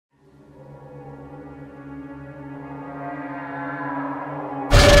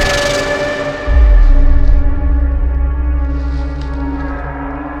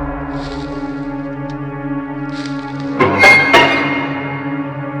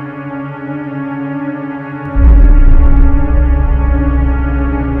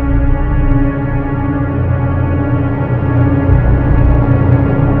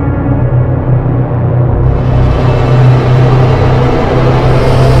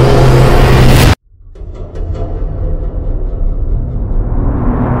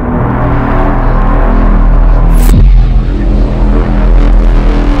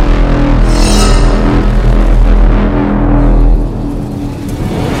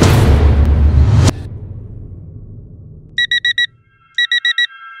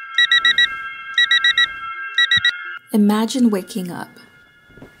Imagine waking up,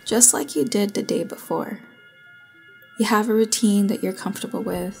 just like you did the day before. You have a routine that you're comfortable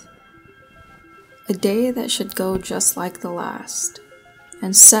with, a day that should go just like the last,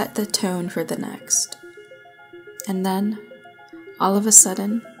 and set the tone for the next. And then, all of a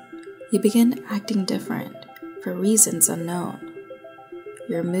sudden, you begin acting different for reasons unknown.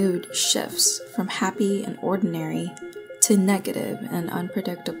 Your mood shifts from happy and ordinary to negative and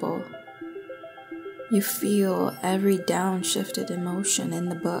unpredictable. You feel every downshifted emotion in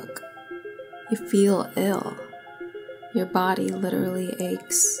the book. You feel ill. Your body literally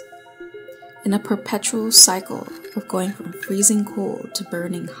aches. In a perpetual cycle of going from freezing cold to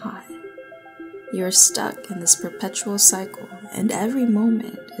burning hot. You are stuck in this perpetual cycle, and every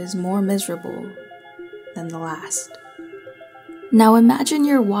moment is more miserable than the last. Now imagine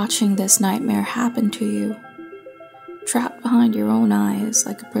you're watching this nightmare happen to you, trapped behind your own eyes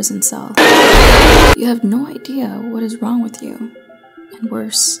like a prison cell. You have no idea what is wrong with you, and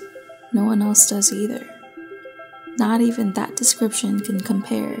worse, no one else does either. Not even that description can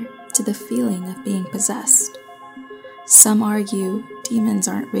compare to the feeling of being possessed. Some argue demons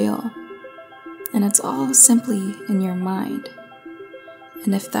aren't real, and it's all simply in your mind.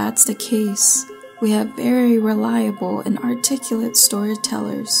 And if that's the case, we have very reliable and articulate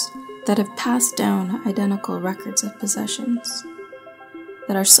storytellers that have passed down identical records of possessions,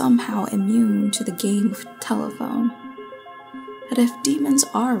 that are somehow immune to the game of telephone. That if demons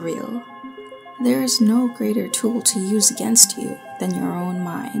are real, there is no greater tool to use against you than your own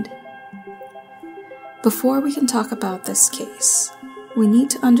mind. Before we can talk about this case, we need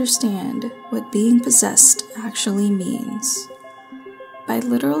to understand what being possessed actually means. By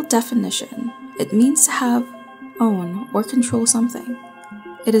literal definition, it means to have, own, or control something.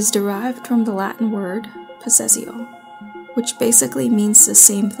 It is derived from the Latin word possessio, which basically means the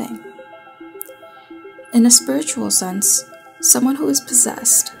same thing. In a spiritual sense, someone who is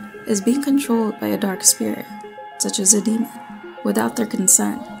possessed is being controlled by a dark spirit, such as a demon, without their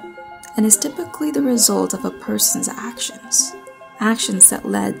consent, and is typically the result of a person's actions that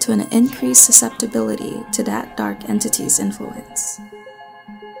led to an increased susceptibility to that dark entity's influence.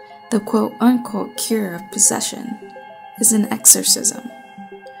 The quote-unquote cure of possession is an exorcism,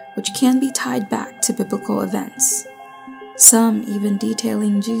 which can be tied back to biblical events, some even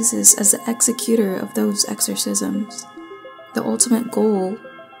detailing Jesus as the executor of those exorcisms. The ultimate goal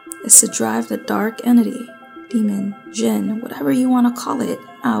is to drive the dark entity, demon, jinn, whatever you want to call it,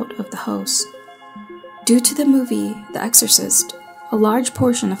 out of the host. Due to the movie The Exorcist, a large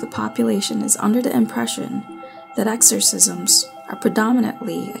portion of the population is under the impression that exorcisms are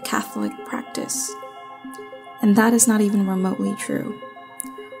predominantly a Catholic practice, and that is not even remotely true.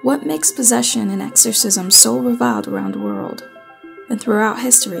 What makes possession and exorcism so reviled around the world and throughout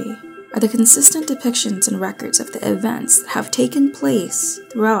history are the consistent depictions and records of the events that have taken place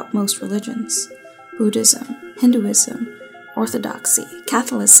throughout most religions: Buddhism, Hinduism, Orthodoxy,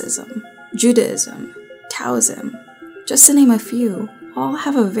 Catholicism, Judaism, Taoism, just to name a few. All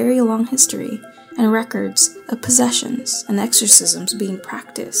have a very long history and records of possessions and exorcisms being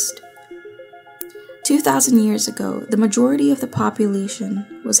practiced. 2,000 years ago, the majority of the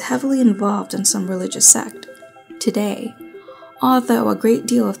population was heavily involved in some religious sect. Today, although a great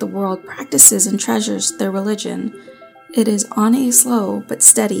deal of the world practices and treasures their religion, it is on a slow but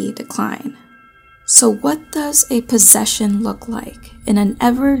steady decline. So what does a possession look like in an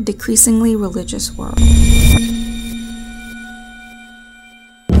ever-decreasingly religious world?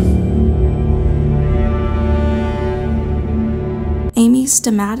 Amy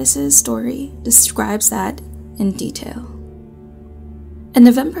Stamatis' story describes that in detail. In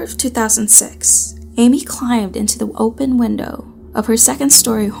November of 2006, Amy climbed into the open window of her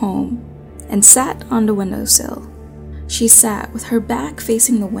second-story home and sat on the windowsill. She sat with her back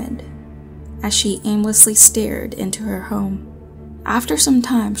facing the wind as she aimlessly stared into her home. After some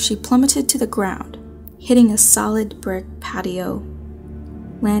time, she plummeted to the ground, hitting a solid brick patio,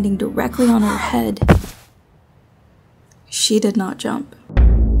 landing directly on her head. She did not jump.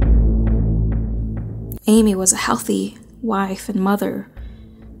 Amy was a healthy wife and mother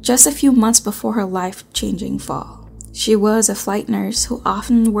just a few months before her life-changing fall. She was a flight nurse who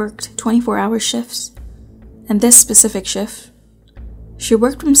often worked 24-hour shifts, and this specific shift, she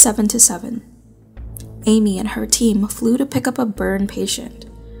worked from 7 to 7. Amy and her team flew to pick up a burn patient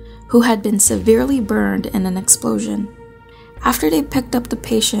who had been severely burned in an explosion. After they picked up the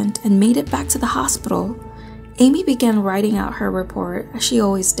patient and made it back to the hospital, Amy began writing out her report, as she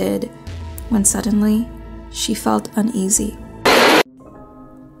always did, when suddenly she felt uneasy.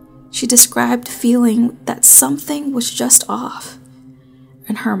 She described feeling that something was just off.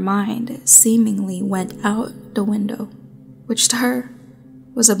 and her mind seemingly went out the window, which to her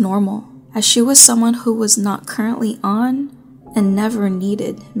was abnormal, as she was someone who was not currently on and never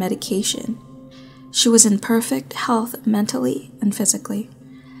needed medication. She was in perfect health mentally and physically.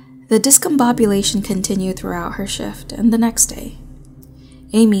 The discombobulation continued throughout her shift and the next day.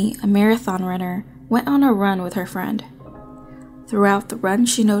 Amy, a marathon runner, went on a run with her friend. Throughout the run,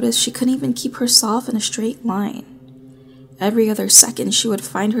 she noticed she couldn't even keep herself in a straight line. Every other second, she would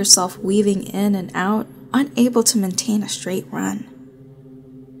find herself weaving in and out, unable to maintain a straight run.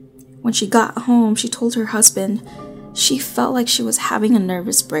 When she got home, she told her husband she felt like she was having a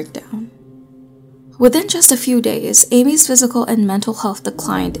nervous breakdown. Within just a few days, Amy's physical and mental health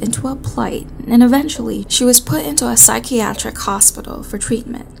declined into a plight, and eventually she was put into a psychiatric hospital for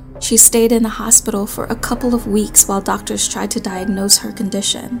treatment. She stayed in the hospital for a couple of weeks while doctors tried to diagnose her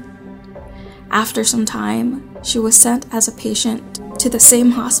condition. After some time, she was sent as a patient to the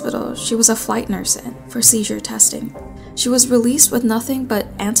same hospital she was a flight nurse in for seizure testing. She was released with nothing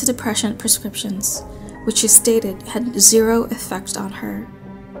but antidepressant prescriptions, which she stated had zero effect on her.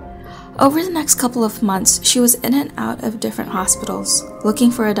 Over the next couple of months, she was in and out of different hospitals looking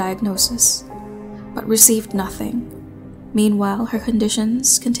for a diagnosis, but received nothing. Meanwhile, her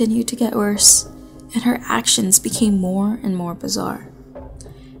conditions continued to get worse, and her actions became more and more bizarre.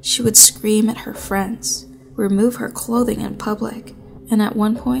 She would scream at her friends, remove her clothing in public, and at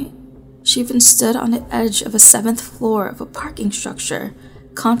one point, she even stood on the edge of a 7th floor of a parking structure,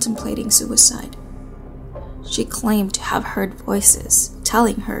 contemplating suicide. She claimed to have heard voices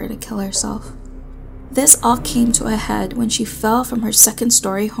telling her to kill herself. This all came to a head when she fell from her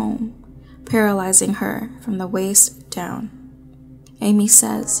 2nd-story home, paralyzing her from the waist down. Amy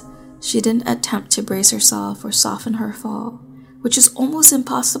says she didn't attempt to brace herself or soften her fall, which is almost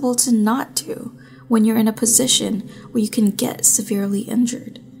impossible to not do when you're in a position where you can get severely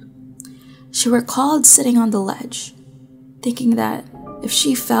injured. She recalled sitting on the ledge, thinking that if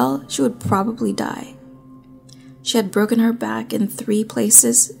she fell, she would probably die. She had broken her back in 3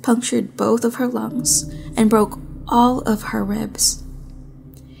 places, punctured both of her lungs, and broke all of her ribs.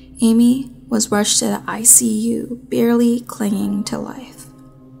 Amy was rushed to the ICU, barely clinging to life.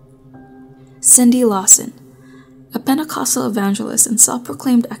 Cindy Lawson, a Pentecostal evangelist and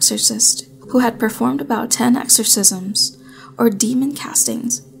self-proclaimed exorcist who had performed about 10 exorcisms or demon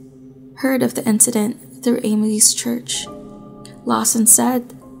castings, heard of the incident through Amy's church. Lawson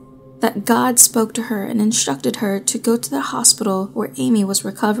said that God spoke to her and instructed her to go to the hospital where Amy was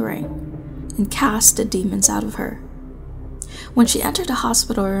recovering and cast the demons out of her. When she entered the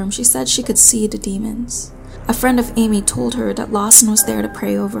hospital room, she said she could see the demons. A friend of Amy told her that Lawson was there to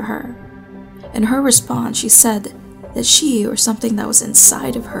pray over her. In her response, she said that she, or something that was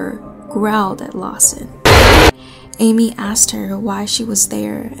inside of her, growled at Lawson. Amy asked her why she was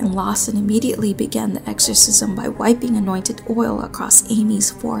there, and Lawson immediately began the exorcism by wiping anointed oil across Amy's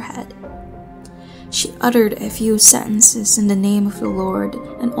forehead. She uttered a few sentences in the name of the Lord,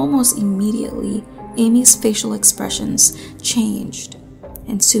 and almost immediately, Amy's facial expressions changed,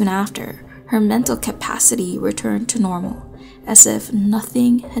 and soon after, her mental capacity returned to normal, as if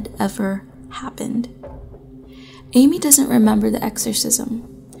nothing had ever happened. Amy doesn't remember the exorcism,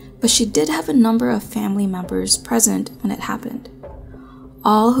 but she did have a number of family members present when it happened.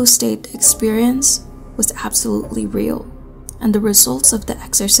 All who stated the experience was absolutely real, and the results of the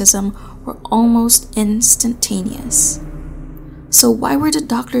exorcism were almost instantaneous. So why were the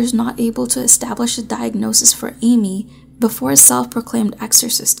doctors not able to establish a diagnosis for Amy before a self-proclaimed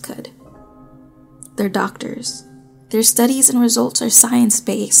exorcist could? They're doctors. Their studies and results are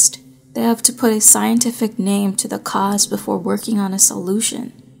science-based. They have to put a scientific name to the cause before working on a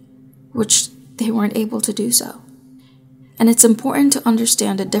solution, which they weren't able to do so. And it's important to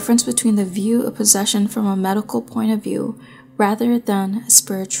understand the difference between the view of possession from a medical point of view rather than a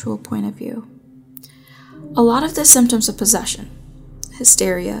spiritual point of view. A lot of the symptoms of possession,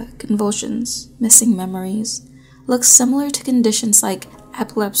 hysteria, convulsions, missing memories, look similar to conditions like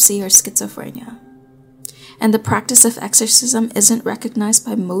epilepsy or schizophrenia. And the practice of exorcism isn't recognized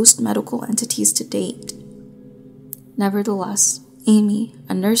by most medical entities to date. Nevertheless, Amy,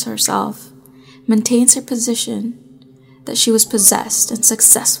 a nurse herself, maintains her position that she was possessed and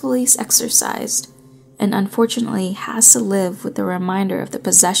successfully exorcised, and unfortunately has to live with the reminder of the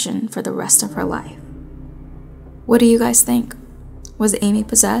possession for the rest of her life. What do you guys think? Was Amy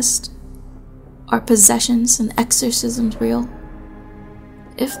possessed? Are possessions and exorcisms real?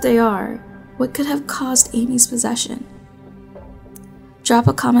 If they are, what could have caused Amy's possession? Drop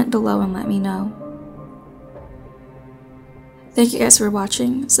a comment below and let me know. Thank you guys for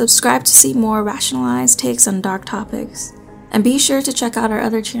watching. Subscribe to see more rationalized takes on dark topics. And be sure to check out our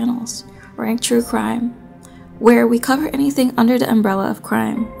other channels, Rank True Crime, where we cover anything under the umbrella of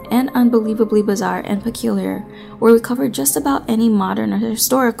crime, and Unbelievably Bizarre and Peculiar, where we cover just about any modern or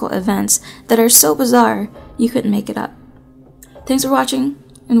historical events that are so bizarre you couldn't make it up. Thanks for watching,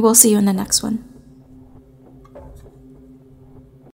 and we'll see you in the next one.